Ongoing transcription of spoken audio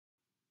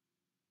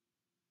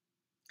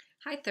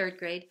Hi, third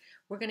grade.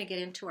 We're going to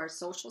get into our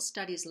social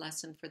studies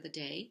lesson for the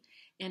day,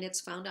 and it's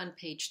found on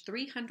page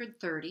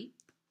 330,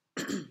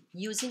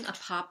 using a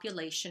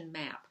population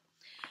map.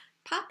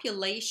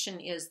 Population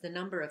is the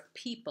number of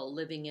people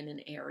living in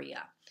an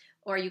area,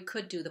 or you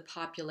could do the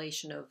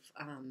population of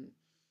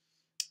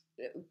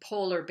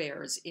polar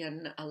bears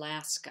in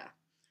Alaska.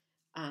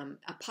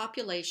 A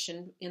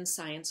population in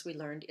science, we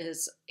learned,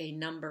 is a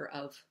number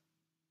of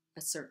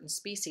a certain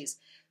species.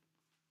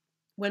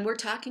 When we're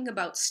talking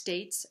about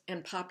states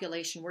and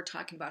population, we're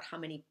talking about how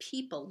many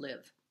people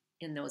live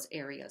in those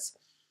areas.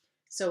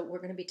 So we're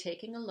going to be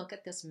taking a look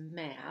at this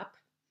map.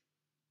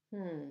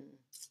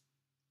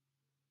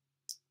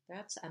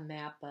 That's a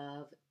map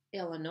of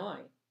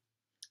Illinois.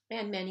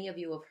 And many of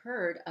you have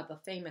heard of a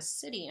famous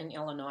city in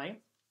Illinois.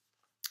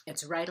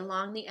 It's right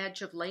along the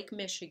edge of Lake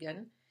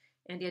Michigan,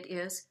 and it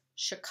is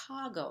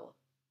Chicago.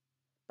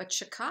 But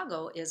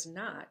Chicago is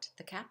not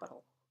the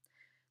capital.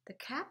 The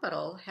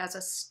capital has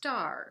a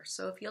star.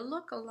 So if you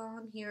look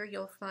along here,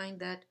 you'll find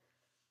that,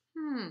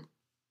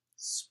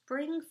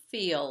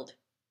 Springfield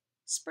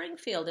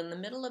in the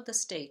middle of the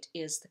state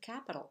is the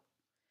capital.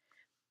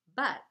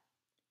 But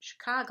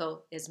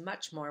Chicago is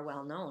much more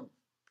well known.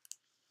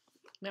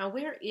 Now,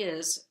 where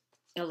is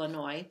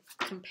Illinois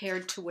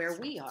compared to where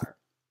we are?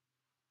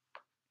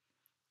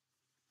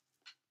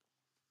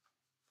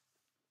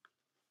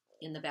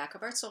 In the back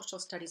of our social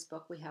studies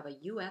book, we have a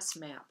U.S.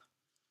 map.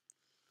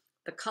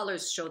 The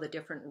colors show the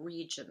different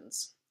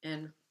regions,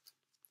 and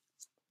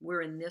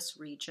we're in this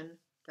region,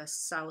 the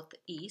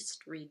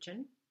southeast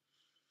region.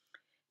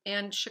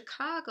 And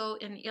Chicago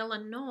in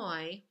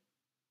Illinois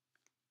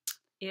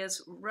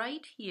is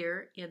right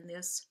here in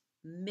this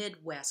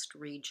Midwest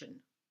region.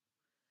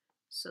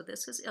 So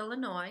this is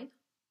Illinois,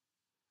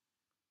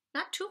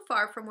 not too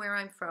far from where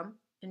I'm from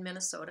in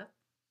Minnesota.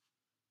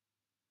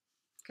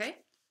 Okay?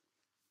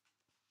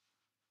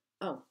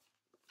 Oh,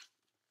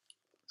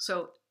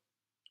 so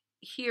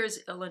here's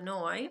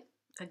Illinois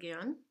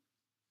again,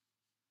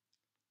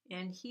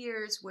 and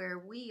here's where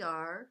we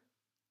are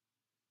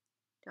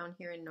down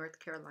here in North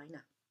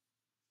Carolina.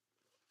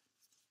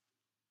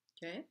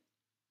 Okay?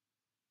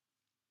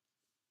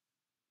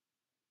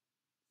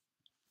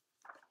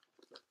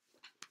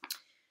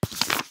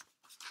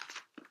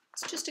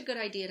 It's just a good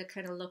idea to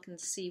kind of look and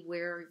see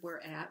where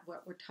we're at,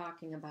 what we're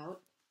talking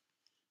about.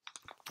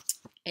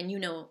 And you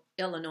know,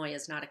 Illinois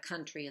is not a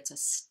country, it's a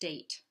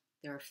state.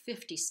 There are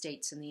 50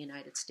 states in the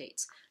United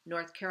States.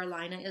 North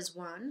Carolina is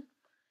one.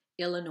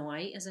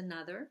 Illinois is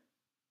another.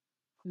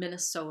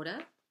 Minnesota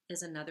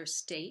is another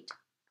state.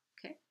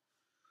 Okay.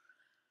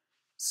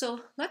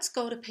 So let's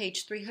go to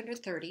page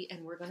 330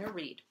 and we're going to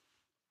read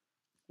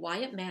why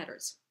it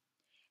matters.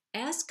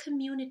 As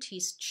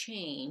communities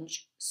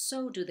change,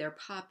 so do their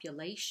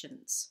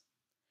populations.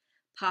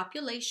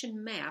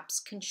 Population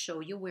maps can show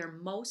you where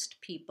most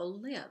people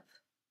live.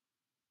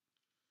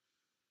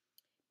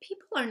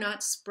 People are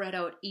not spread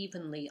out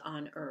evenly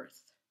on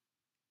Earth.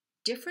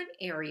 Different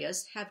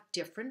areas have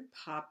different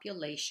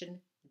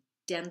population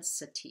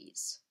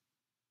densities.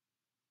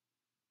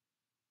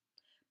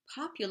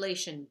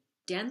 Population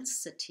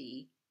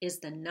density is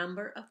the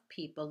number of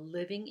people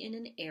living in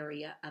an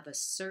area of a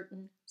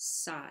certain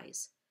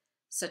size,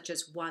 such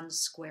as 1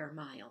 square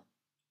mile.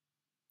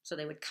 So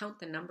they would count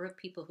the number of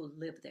people who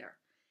live there.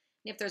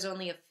 And if there's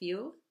only a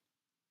few,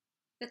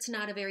 that's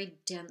not a very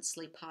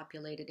densely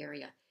populated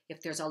area.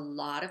 If there's a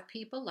lot of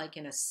people, like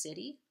in a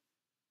city,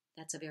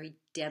 that's a very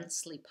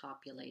densely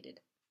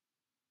populated.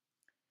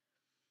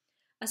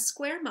 A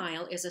square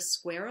mile is a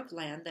square of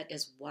land that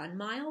is 1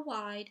 mile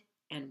wide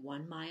and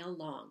 1 mile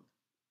long.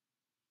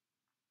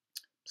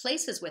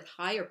 Places with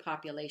higher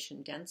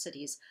population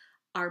densities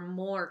are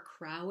more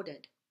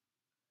crowded.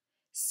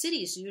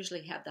 Cities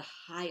usually have the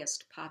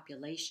highest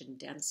population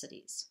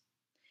densities.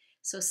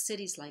 So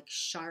cities like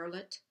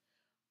Charlotte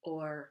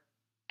or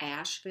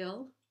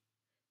Asheville,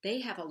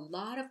 they have a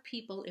lot of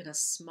people in a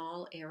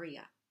small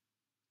area.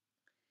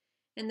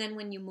 And then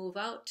when you move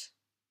out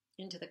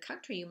into the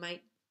country, you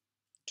might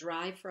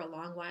drive for a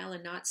long while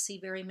and not see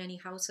very many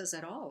houses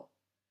at all.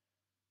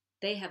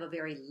 They have a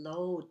very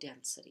low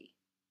density.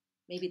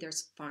 Maybe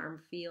there's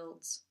farm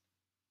fields.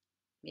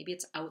 Maybe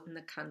it's out in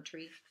the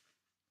country.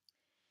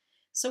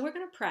 So we're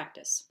going to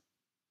practice.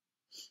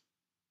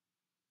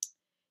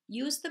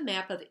 Use the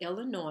map of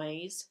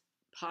Illinois'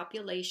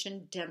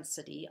 population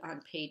density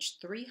on page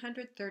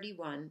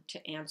 331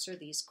 to answer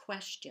these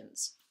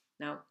questions.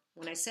 Now,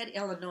 when I said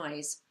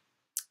Illinois,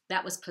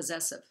 that was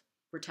possessive.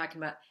 We're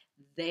talking about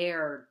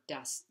their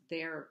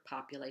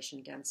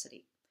population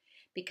density.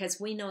 Because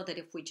we know that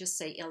if we just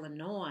say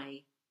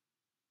Illinois,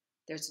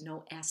 there's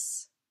no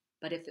S.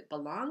 But if it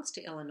belongs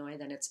to Illinois,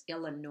 then it's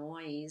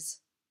Illinois'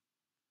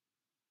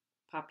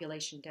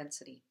 population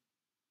density.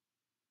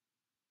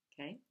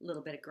 Okay, a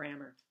little bit of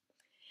grammar.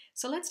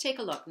 So let's take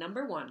a look.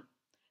 Number 1,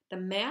 the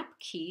map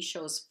key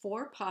shows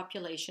 4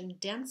 population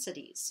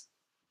densities.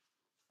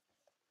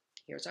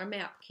 Here's our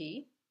map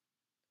key.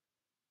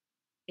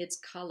 It's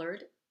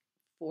colored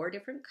 4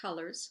 different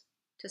colors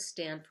to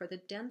stand for the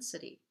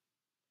density.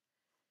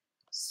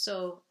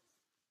 So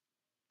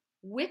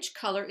Which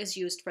color is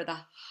used for the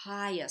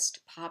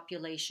highest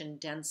population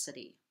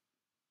density?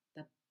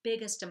 The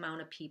biggest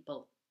amount of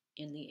people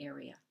in the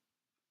area.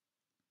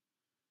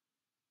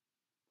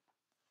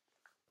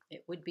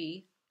 It would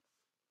be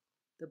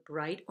the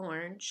bright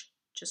orange,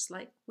 just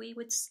like we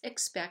would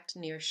expect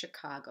near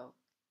Chicago.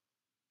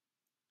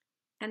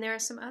 And there are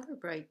some other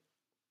bright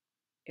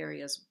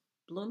areas: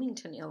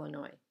 Bloomington,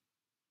 Illinois,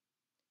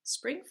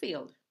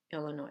 Springfield,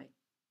 Illinois.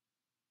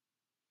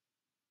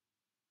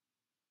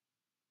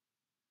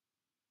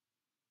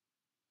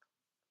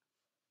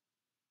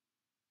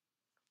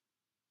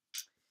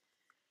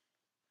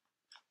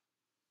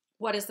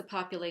 What is the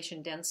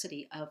population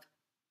density of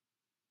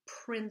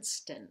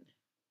Princeton?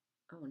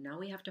 Oh, now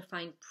we have to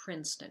find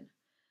Princeton.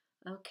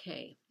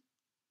 Okay,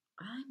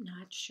 I'm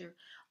not sure.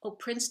 Oh,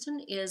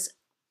 Princeton is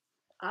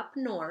up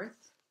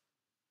north.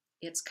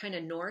 It's kind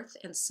of north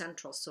and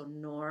central. So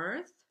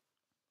north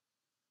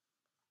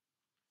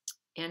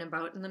and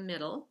about in the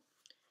middle.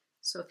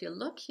 So if you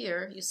look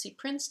here, you see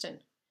Princeton.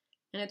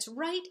 And it's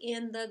right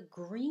in the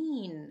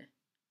green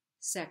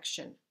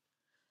section.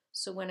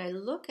 So when I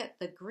look at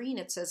the green,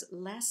 it says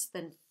less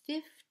than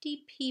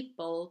 50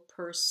 people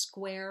per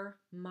square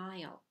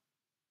mile.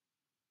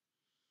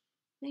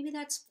 Maybe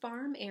that's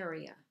farm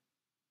area.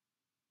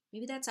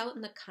 Maybe that's out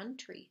in the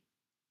country.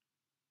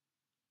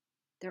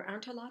 There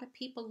aren't a lot of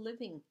people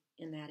living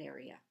in that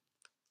area.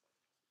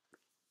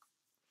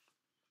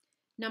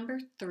 Number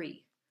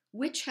 3,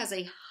 which has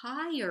a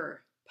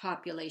higher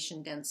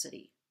population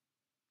density,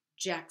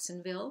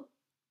 Jacksonville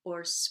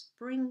or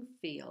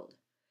Springfield?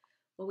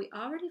 Well, we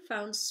already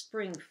found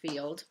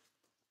Springfield,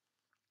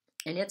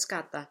 and it's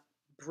got the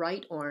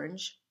bright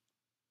orange.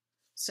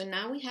 So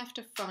now we have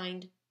to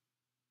find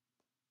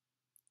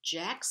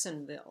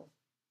Jacksonville.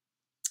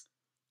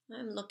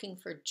 I'm looking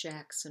for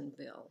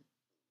Jacksonville.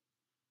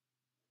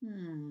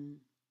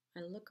 I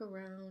look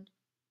around.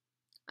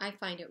 I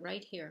find it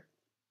right here.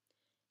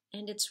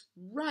 And it's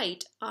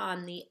right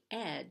on the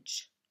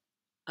edge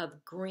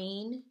of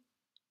green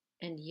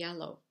and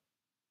yellow.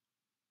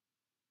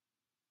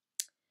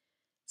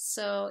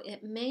 So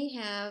it may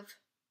have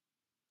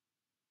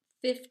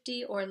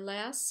 50 or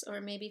less,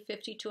 or maybe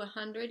 50 to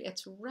 100.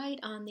 It's right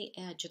on the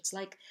edge. It's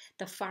like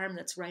the farm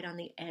that's right on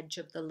the edge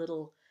of the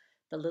little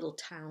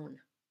town.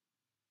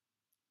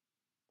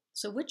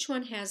 So which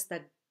one has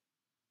the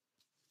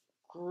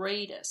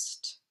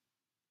greatest,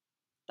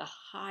 the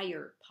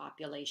higher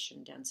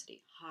population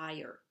density?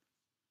 Higher.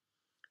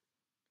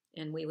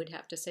 And we would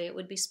have to say it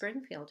would be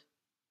Springfield,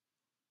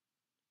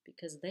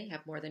 because they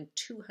have more than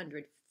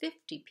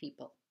 250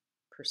 people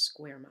per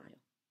square mile.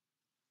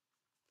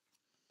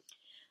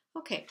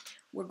 Okay,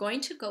 we're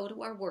going to go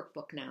to our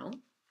workbook now.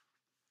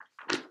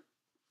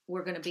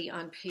 We're going to be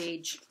on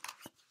page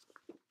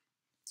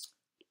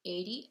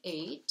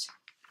 88,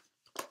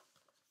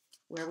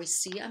 where we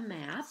see a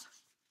map,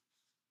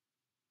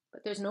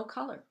 but there's no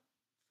color.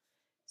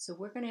 So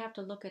we're going to have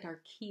to look at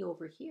our key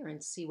over here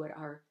and see what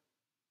our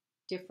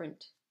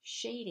different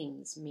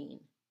shadings mean.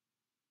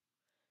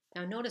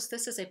 Now notice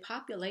this is a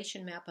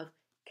population map of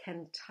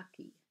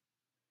Kentucky.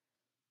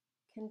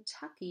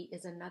 Kentucky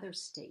is another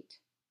state.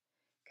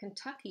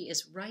 Kentucky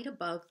is right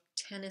above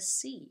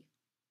Tennessee.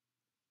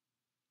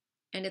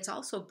 And it's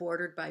also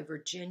bordered by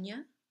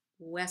Virginia,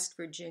 West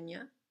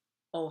Virginia,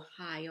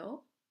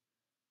 Ohio,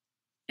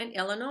 and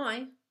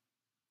Illinois,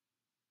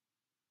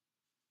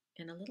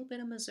 and a little bit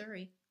of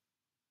Missouri.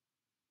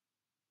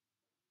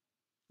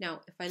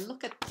 Now, if I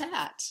look at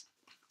that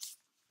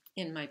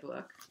in my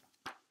book,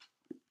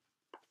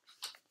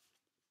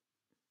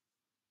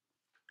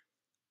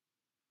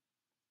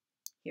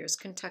 here's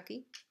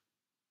Kentucky.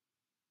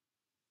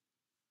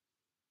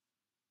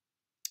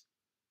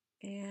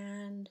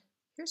 And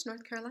here's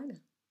North Carolina.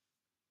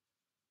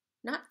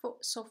 Not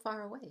so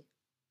far away.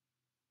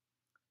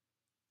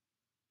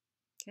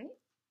 Okay,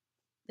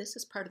 this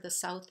is part of the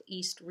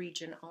southeast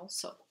region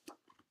also.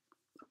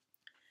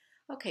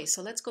 Okay,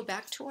 so let's go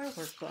back to our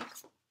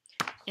workbook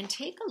and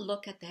take a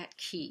look at that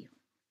key.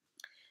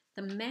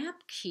 The map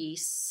key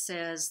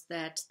says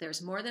that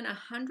there's more than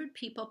 100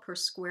 people per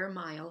square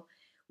mile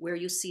where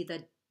you see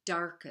the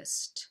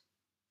darkest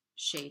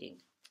shading.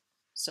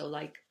 So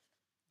like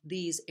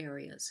these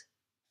areas,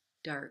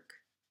 dark.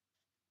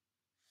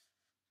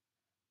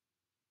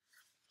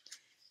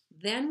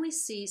 Then we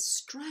see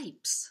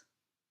stripes.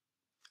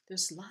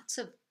 There's lots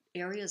of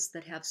areas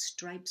that have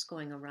stripes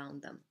going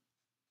around them,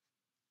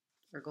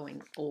 or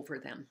going over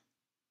them.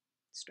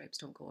 Stripes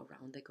don't go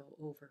around, they go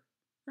over.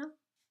 Huh?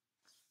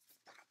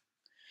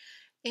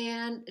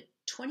 And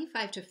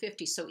 25 to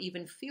 50, so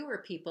even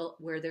fewer people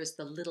where there's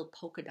the little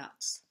polka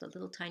dots, the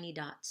little tiny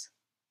dots.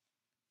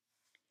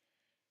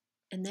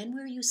 And then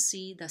where you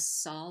see the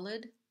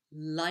solid,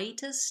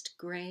 lightest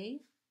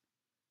gray,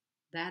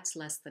 that's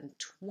less than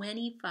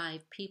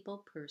 25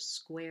 people per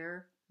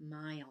square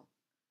mile.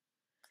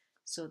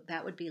 So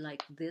that would be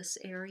like this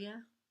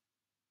area.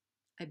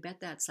 I bet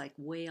that's like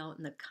way out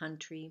in the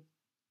country.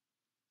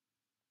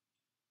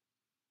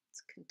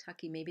 It's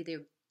Kentucky.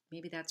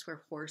 Maybe that's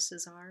where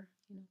horses are.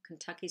 You know,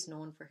 Kentucky's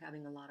known for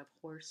having a lot of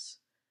horse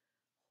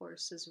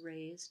horses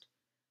raised,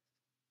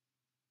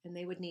 and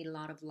they would need a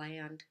lot of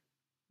land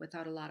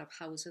without a lot of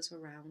houses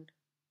around.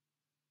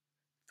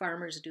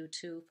 Farmers do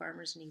too.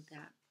 Farmers need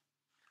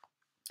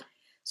that.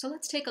 So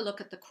let's take a look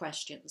at the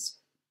questions.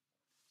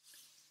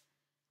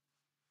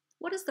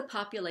 What is the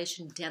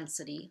population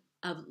density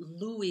of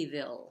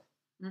Louisville?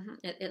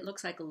 It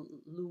looks like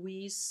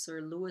Louis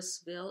or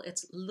Louisville.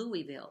 It's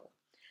Louisville.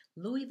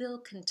 Louisville,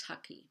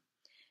 Kentucky.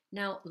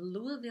 Now,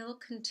 Louisville,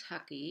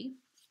 Kentucky,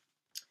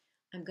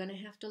 I'm going to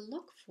have to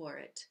look for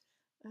it.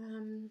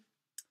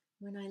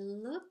 When I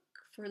look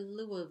for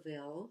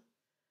Louisville,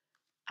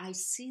 I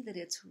see that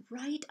it's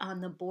right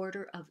on the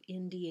border of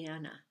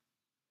Indiana.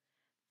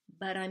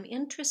 But I'm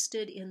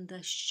interested in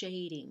the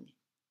shading.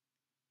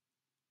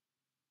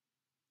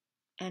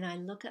 And I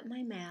look at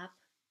my map,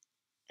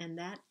 and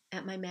that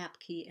at my map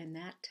key, and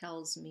that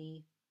tells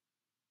me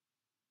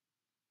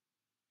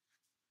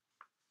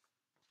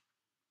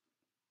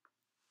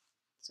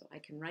so I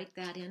can write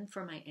that in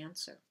for my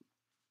answer.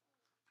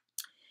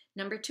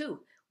 Number 2,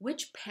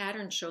 which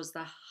pattern shows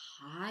the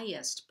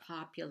highest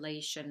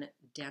population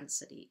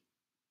density?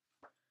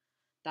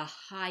 The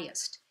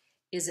highest.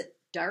 Is it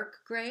dark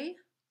gray,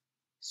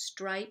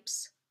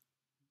 stripes,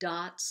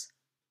 dots,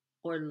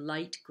 or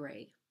light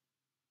gray?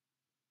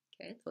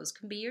 Okay, those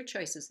can be your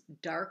choices.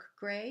 Dark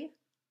gray,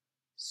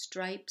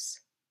 stripes,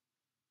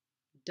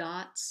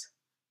 dots,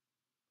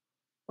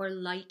 or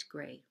light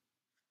gray.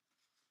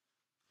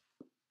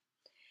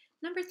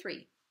 Number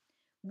 3,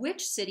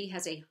 which city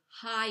has a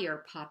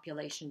higher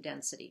population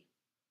density?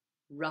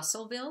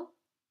 Russellville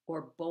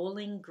or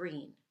Bowling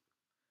Green?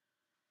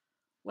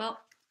 Well,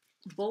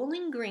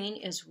 Bowling Green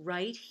is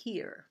right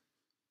here.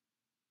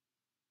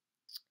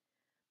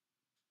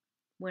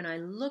 When I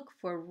look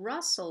for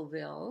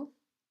Russellville,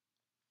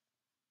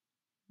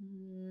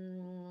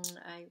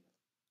 I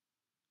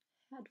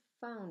had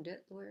found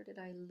it. Where did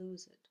I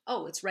lose it?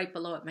 Oh, it's right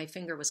below it. My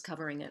finger was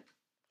covering it.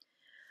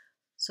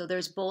 So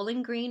there's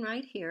Bowling Green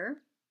right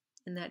here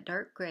in that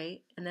dark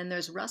gray, and then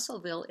there's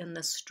Russellville in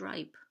the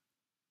stripe.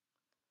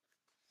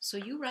 So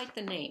you write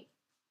the name,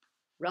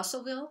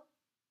 Russellville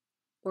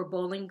or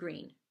Bowling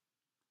Green,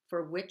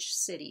 for which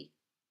city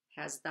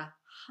has the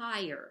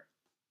higher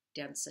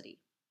density,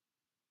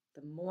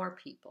 the more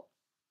people.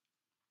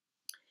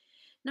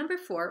 Number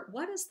 4,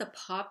 what is the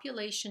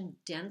population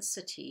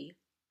density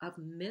of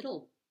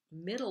Middlesboro?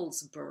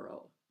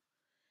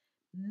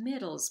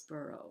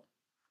 Middlesboro.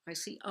 I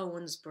see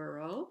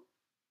Owensboro.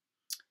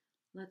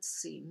 Let's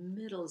see,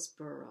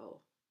 Middlesboro.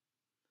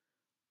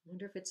 I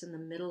wonder if it's in the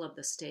middle of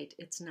the state.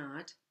 It's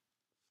not.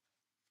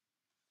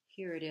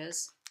 Here it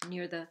is,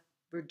 near the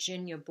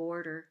Virginia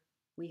border.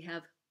 We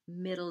have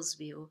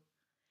Middlesview,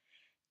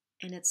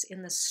 and it's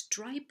in the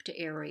striped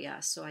area.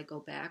 So I go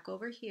back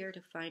over here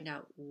to find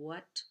out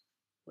what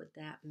would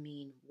that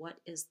mean. What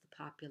is the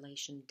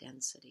population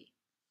density?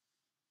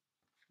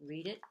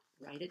 Read it,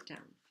 write it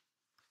down.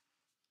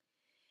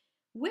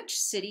 Which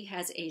city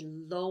has a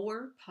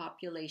lower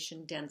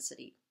population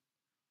density?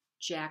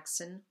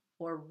 Jackson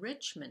or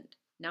Richmond?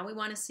 Now we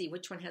want to see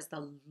which one has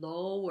the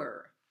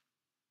lower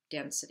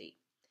density.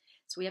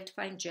 So we have to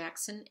find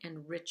Jackson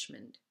and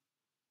Richmond.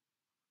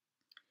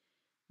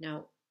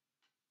 Now,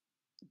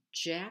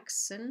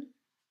 Jackson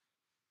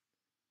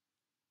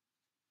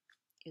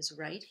is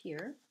right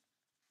here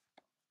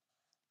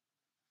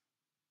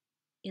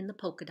in the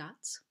polka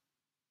dots.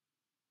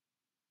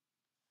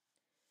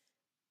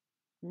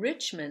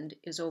 Richmond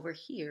is over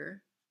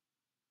here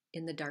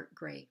in the dark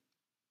gray.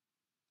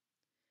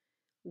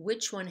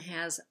 Which one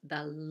has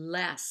the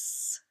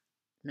less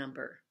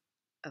number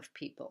of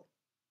people?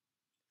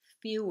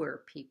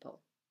 Fewer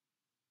people.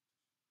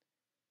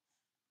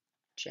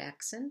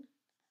 Jackson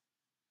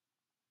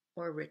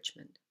or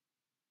Richmond?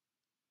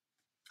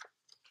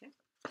 Okay.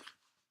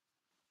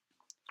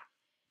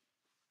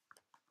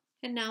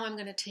 And now I'm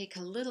going to take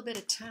a little bit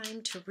of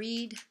time to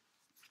read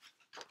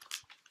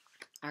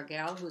our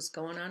gal who's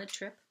going on a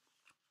trip.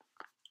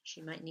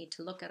 She might need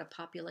to look at a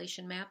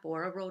population map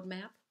or a road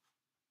map.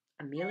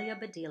 Amelia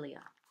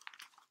Bedelia.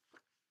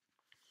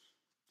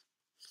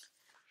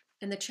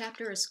 And the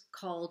chapter is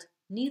called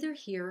Neither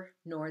Here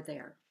Nor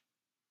There.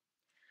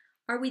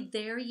 Are we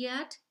there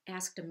yet?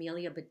 Asked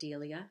Amelia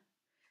Bedelia.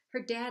 Her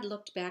dad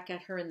looked back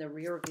at her in the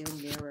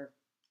rearview mirror.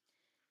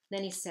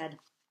 Then he said,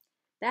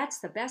 "That's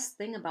the best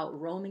thing about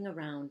roaming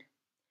around.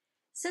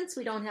 Since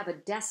we don't have a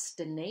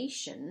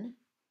destination,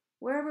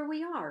 wherever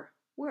we are,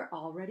 we're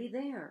already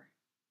there."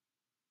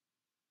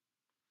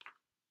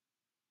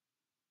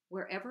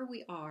 Wherever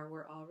we are,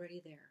 we're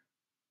already there.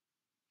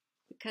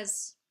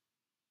 Because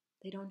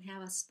they don't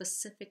have a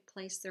specific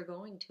place they're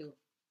going to.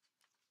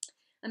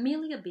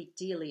 Amelia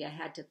Bedelia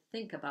had to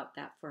think about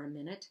that for a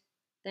minute.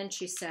 Then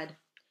she said,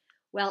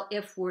 "Well,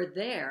 if we're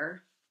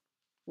there,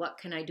 what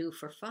can I do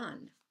for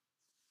fun?"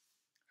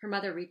 Her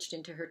mother reached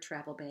into her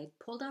travel bag,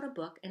 pulled out a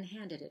book, and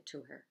handed it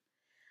to her.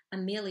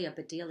 Amelia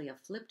Bedelia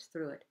flipped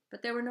through it,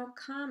 but there were no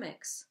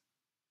comics,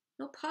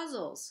 no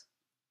puzzles,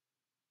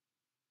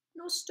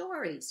 no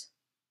stories.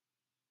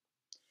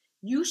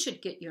 "You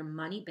should get your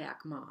money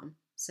back, Mom,"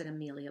 said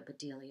Amelia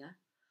Bedelia.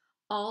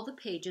 All the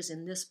pages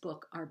in this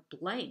book are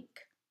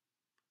blank.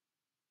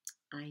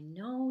 I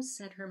know,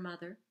 said her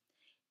mother.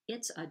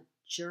 It's a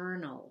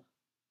journal.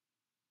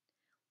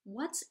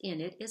 What's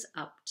in it is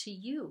up to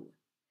you.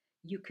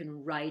 You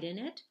can write in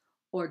it,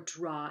 or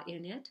draw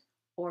in it,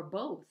 or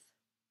both.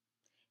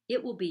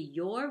 It will be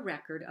your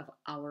record of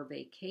our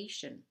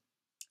vacation,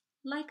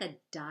 like a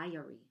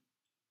diary.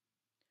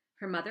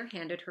 Her mother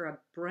handed her a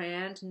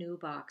brand new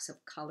box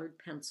of colored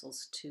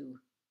pencils, too.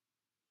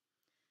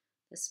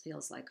 This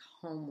feels like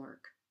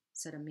homework,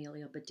 said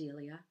Amelia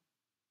Bedelia.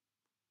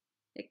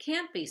 It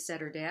can't be,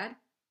 said her dad.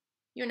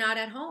 You're not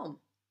at home.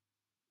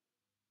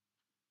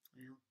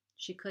 Well,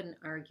 she couldn't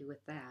argue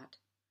with that.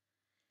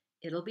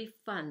 It'll be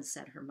fun,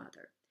 said her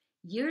mother.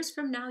 Years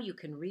from now, you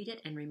can read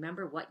it and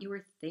remember what you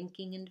were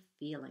thinking and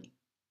feeling.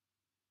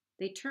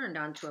 They turned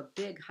onto a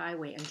big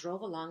highway and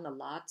drove along the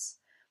lots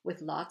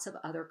with lots of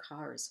other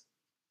cars.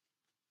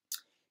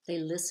 They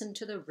listened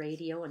to the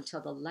radio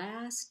until the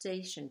last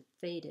station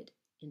faded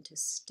into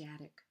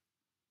static.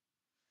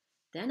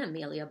 Then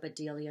Amelia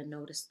Bedelia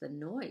noticed the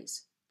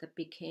noise that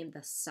became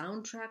the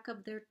soundtrack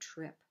of their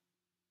trip.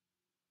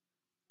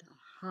 The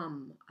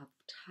hum of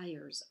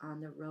tires on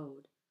the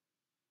road,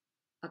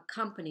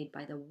 accompanied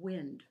by the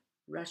wind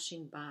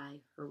rushing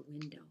by her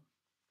window.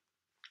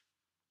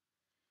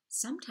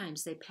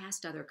 Sometimes they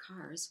passed other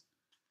cars.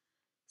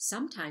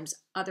 Sometimes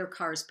other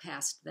cars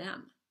passed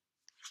them.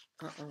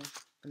 Uh-oh,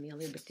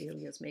 Amelia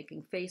Bedelia is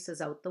making faces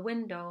out the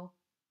window.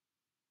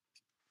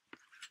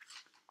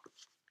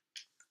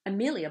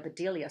 Amelia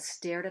Bedelia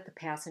stared at the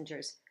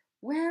passengers.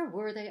 Where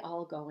were they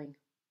all going?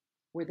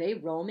 Were they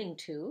roaming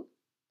too?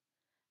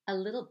 A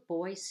little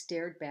boy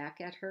stared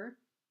back at her,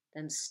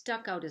 then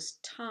stuck out his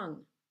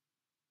tongue.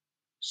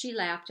 She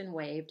laughed and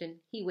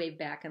he waved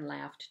back and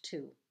laughed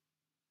too.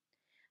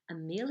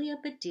 Amelia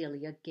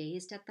Bedelia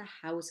gazed at the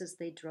houses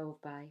they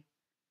drove by.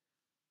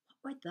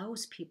 What were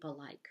those people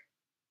like?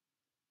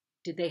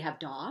 Did they have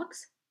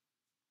dogs?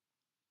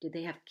 Did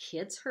they have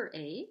kids her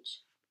age?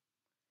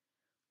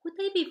 Would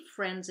they be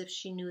friends if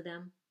she knew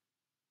them?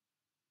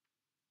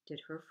 Did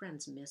her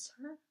friends miss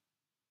her?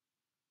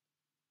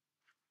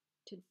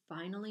 Did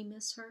finally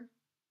miss her?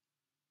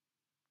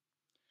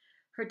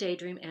 Her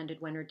daydream ended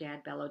when her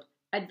dad bellowed,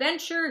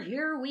 "Adventure,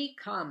 here we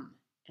come,"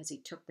 as he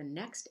took the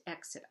next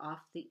exit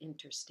off the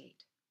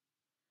interstate.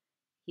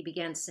 He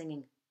began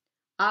singing,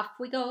 "Off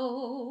we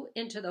go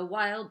into the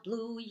wild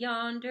blue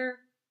yonder."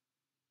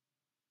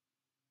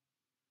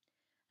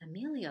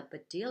 Amelia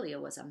Bedelia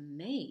was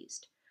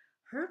amazed.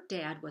 Her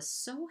dad was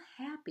so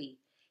happy.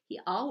 He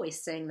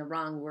always sang the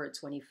wrong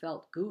words when he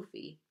felt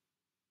goofy.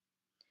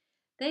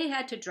 They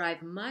had to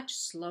drive much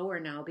slower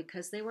now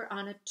because they were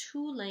on a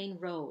 2-lane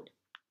road.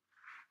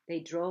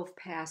 They drove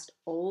past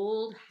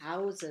old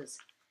houses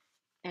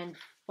and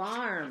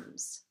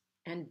farms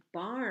and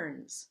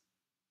barns.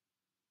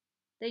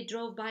 They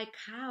drove by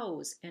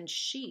cows and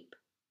sheep.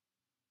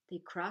 They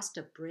crossed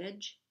a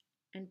bridge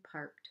and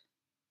parked.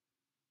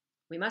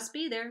 "We must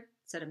be there,"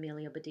 said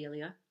Amelia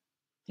Bedelia.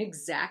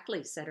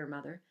 "Exactly," said her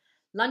mother.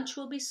 "Lunch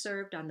will be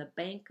served on the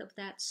bank of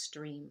that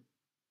stream."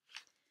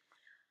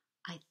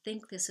 I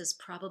think this is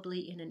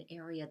probably in an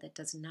area that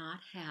does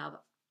not have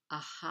a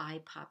high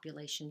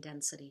population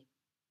density.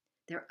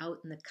 They're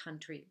out in the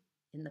country,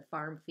 in the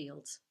farm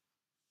fields.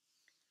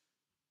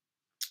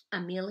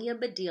 Amelia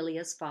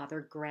Bedelia's father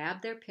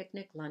grabbed their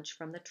picnic lunch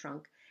from the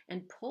trunk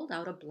and pulled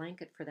out a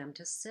blanket for them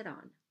to sit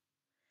on.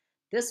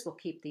 "This will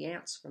keep the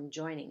ants from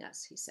joining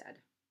us," he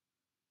said.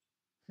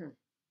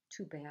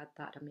 Too bad,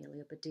 thought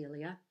Amelia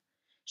Bedelia.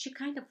 She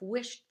kind of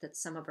wished that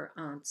some of her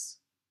aunts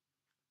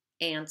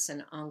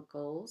and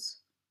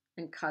uncles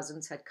and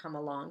cousins had come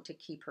along to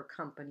keep her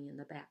company in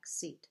the back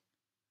seat.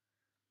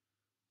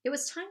 It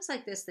was times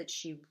like this that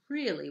she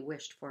really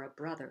wished for a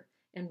brother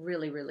and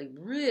really, really,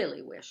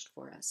 really wished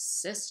for a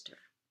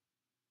sister.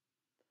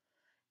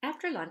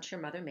 After lunch, her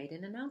mother made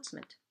an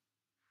announcement.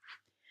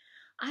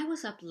 "I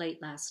was up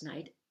late last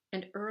night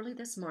and early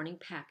this morning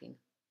packing.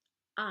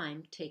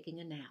 I'm taking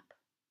a nap.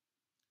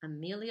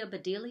 Amelia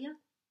Bedelia,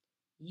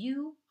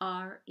 you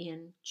are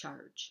in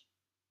charge."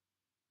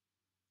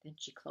 Then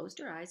she closed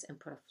her eyes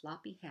and put a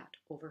floppy hat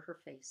over her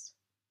face.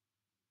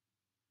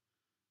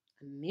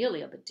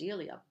 Amelia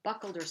Bedelia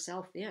buckled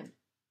herself in.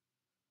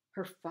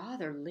 Her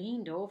father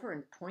leaned over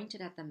and pointed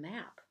at the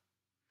map.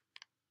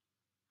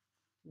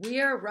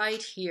 "We're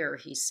right here,"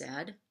 he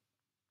said.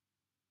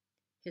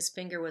 His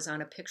finger was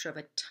on a picture of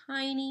a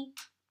tiny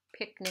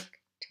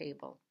picnic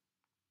table.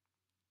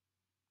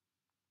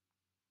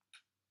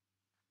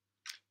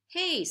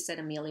 "Hey," said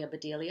Amelia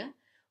Bedelia,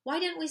 "why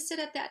didn't we sit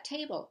at that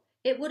table?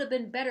 It would have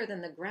been better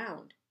than the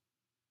ground."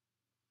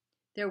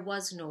 "There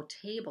was no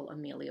table,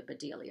 Amelia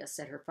Bedelia,"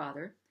 said her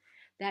father.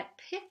 "That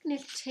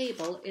picnic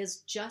table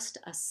is just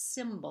a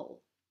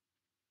symbol."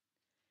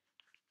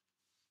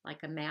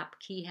 Like a map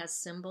key has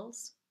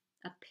symbols,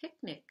 a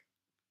picnic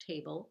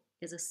table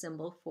is a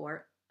symbol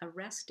for a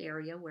rest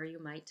area where you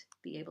might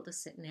be able to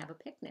sit and have a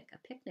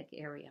picnic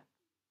area.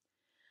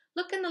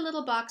 "Look in the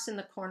little box in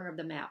the corner of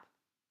the map.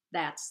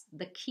 That's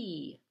the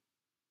key."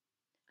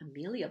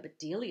 Amelia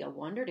Bedelia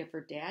wondered if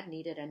her dad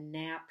needed a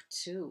nap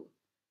too.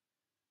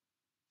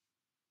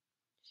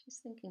 She's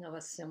thinking of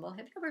a cymbal.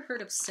 Have you ever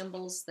heard of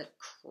cymbals that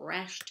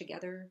crash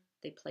together?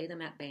 They play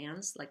them at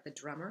bands, like the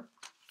drummer.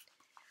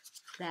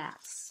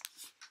 That's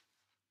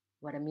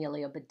what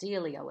Amelia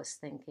Bedelia was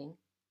thinking.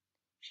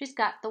 She's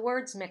got the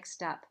words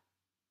mixed up.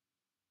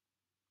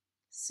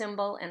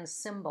 Cymbal and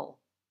symbol.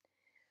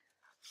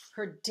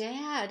 Her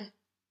dad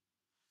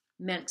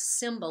meant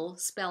symbol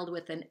spelled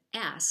with an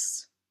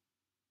S,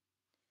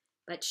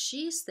 but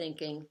she's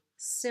thinking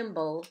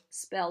symbol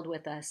spelled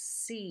with a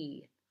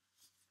C.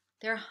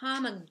 They're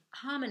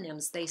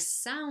homonyms. They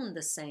sound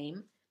the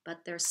same,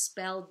 but they're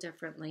spelled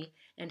differently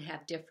and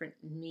have different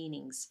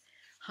meanings.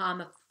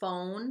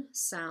 Homophone,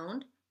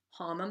 sound.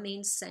 Homo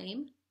means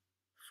same.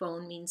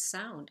 Phone means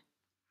sound.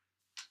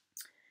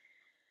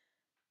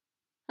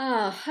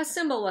 A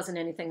cymbal wasn't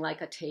anything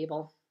like a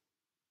table.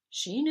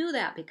 She knew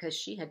that because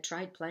she had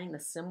tried playing the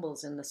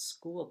cymbals in the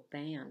school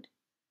band.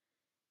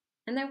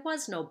 And there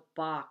was no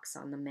box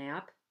on the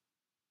map.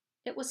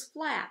 It was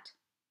flat.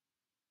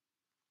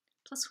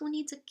 Plus, who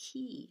needs a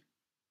key?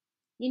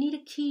 You need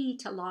a key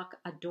to lock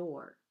a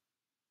door.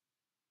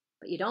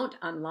 But you don't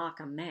unlock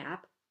a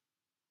map.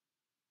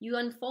 You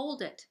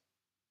unfold it.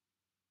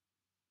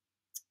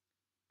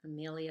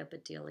 Amelia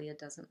Bedelia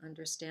doesn't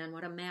understand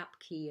what a map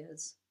key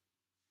is.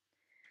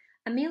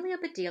 Amelia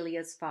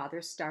Bedelia's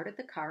father started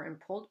the car and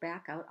pulled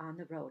back out on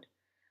the road.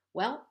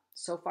 Well,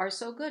 so far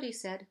so good, he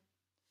said.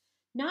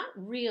 Not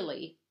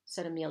really,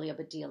 said Amelia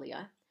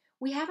Bedelia.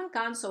 We haven't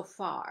gone so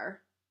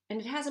far,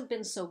 and it hasn't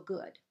been so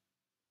good.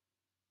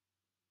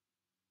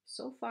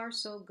 So far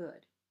so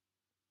good.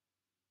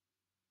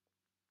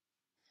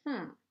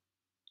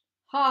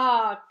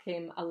 Ha,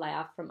 came a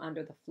laugh from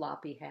under the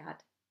floppy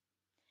hat.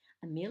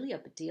 Amelia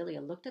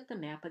Bedelia looked at the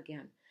map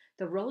again.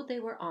 The road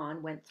they were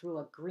on went through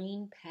a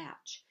green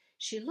patch.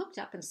 She looked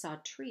up and saw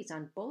trees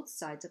on both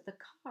sides of the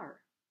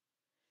car.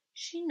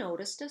 She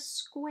noticed a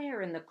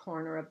square in the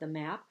corner of the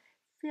map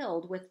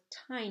filled with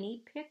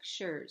tiny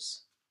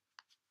pictures.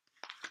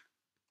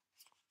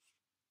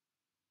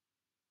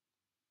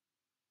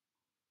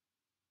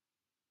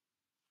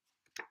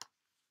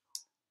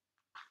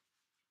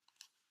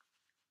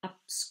 A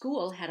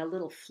school had a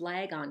little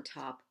flag on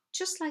top,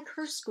 just like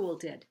her school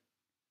did.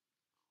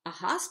 A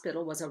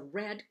hospital was a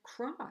red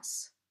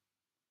cross.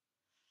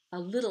 A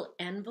little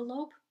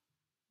envelope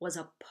was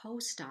a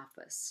post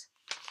office.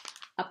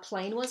 A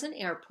plane was an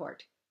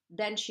airport.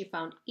 Then she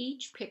found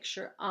each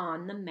picture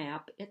on the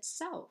map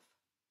itself.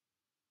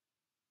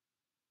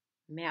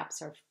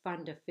 Maps are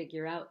fun to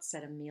figure out,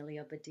 said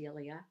Amelia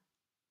Bedelia.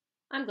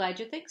 I'm glad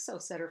you think so,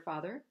 said her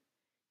father.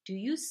 Do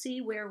you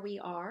see where we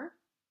are?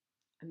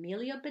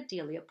 Amelia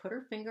Bedelia put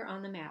her finger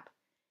on the map.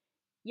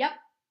 Yep,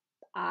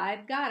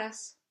 I've got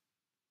us.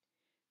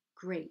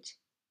 Great.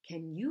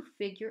 Can you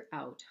figure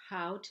out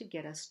how to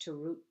get us to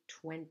Route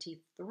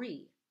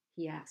 23?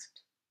 He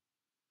asked.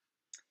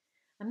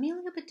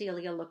 Amelia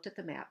Bedelia looked at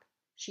the map.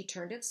 She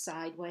turned it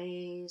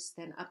sideways,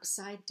 then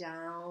upside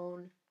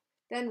down,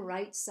 then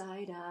right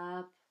side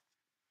up.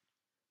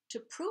 To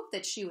prove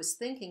that she was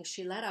thinking,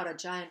 she let out a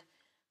giant,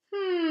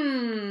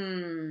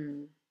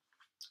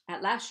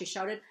 At last she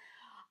shouted,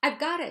 I've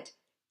got it.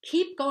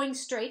 Keep going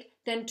straight,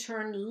 then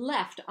turn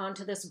left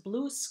onto this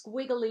blue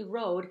squiggly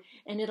road,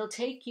 and it'll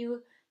take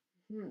you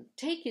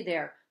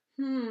there.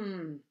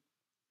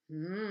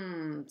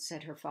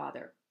 Said her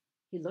father.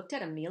 He looked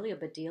at Amelia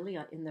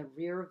Bedelia in the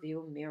rear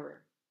view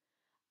mirror.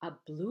 A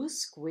blue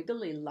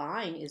squiggly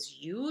line is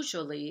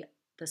usually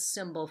the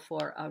symbol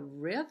for a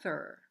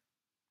river.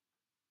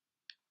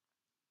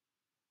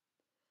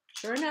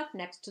 Sure enough,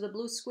 next to the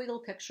blue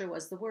squiggle picture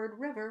was the word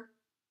river.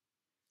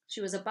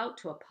 She was about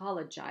to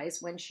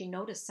apologize when she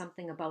noticed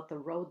something about the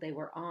road they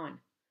were on.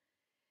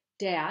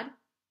 Dad,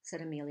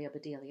 said Amelia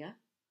Bedelia,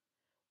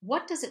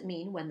 what does it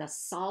mean when the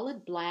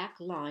solid black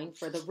line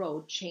for the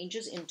road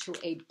changes into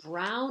a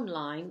brown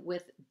line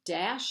with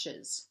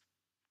dashes?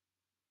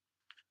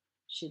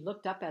 She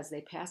looked up as they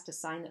passed a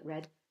sign that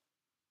read,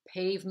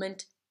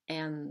 Pavement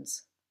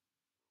Ends.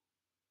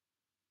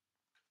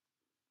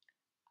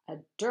 A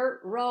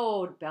dirt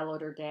road,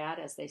 bellowed her dad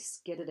as they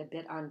skidded a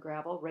bit on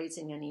gravel,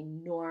 raising an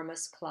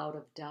enormous cloud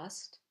of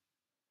dust.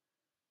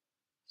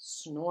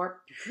 Snorp,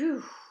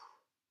 phew!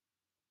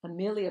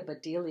 Amelia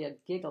Bedelia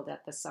giggled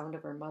at the sound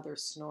of her mother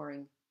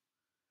snoring.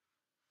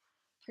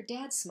 Her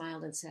dad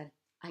smiled and said,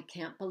 I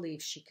can't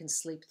believe she can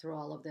sleep through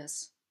all of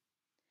this.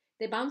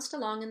 They bounced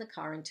along in the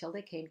car until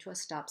they came to a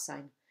stop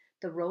sign.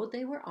 The road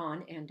they were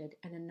on ended,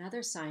 and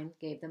another sign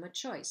gave them a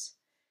choice.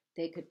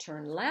 They could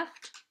turn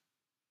left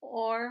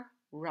or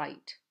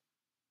right.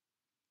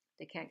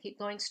 They can't keep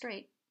going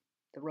straight.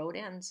 The road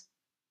ends.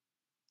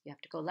 You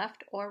have to go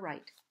left or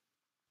right.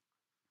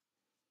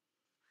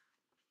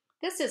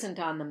 This isn't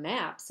on the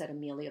map, said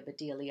Amelia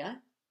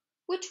Bedelia.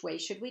 Which way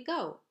should we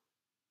go?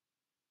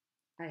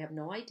 I have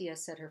no idea,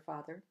 said her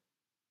father.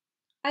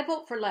 I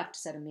vote for left,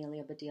 said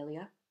Amelia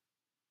Bedelia.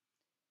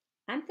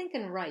 I'm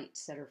thinking right,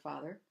 said her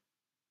father.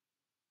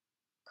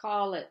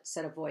 Call it,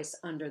 said a voice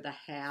under the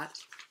hat.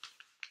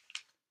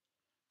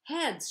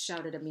 Heads,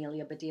 shouted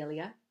Amelia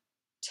Bedelia.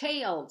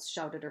 Tails,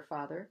 shouted her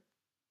father.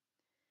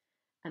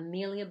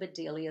 Amelia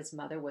Bedelia's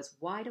mother was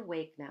wide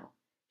awake now.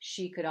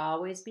 She could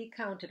always be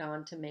counted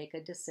on to make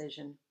a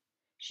decision.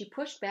 She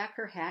pushed back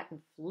her hat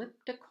and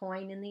flipped a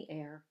coin in the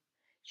air.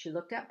 She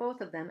looked at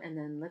both of them and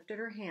then lifted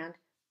her hand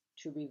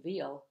to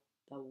reveal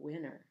the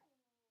winner.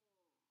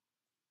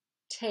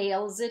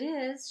 Tails it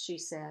is, she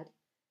said.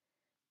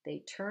 They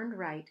turned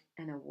right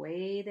and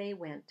away they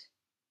went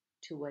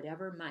to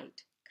whatever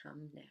might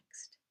come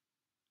next.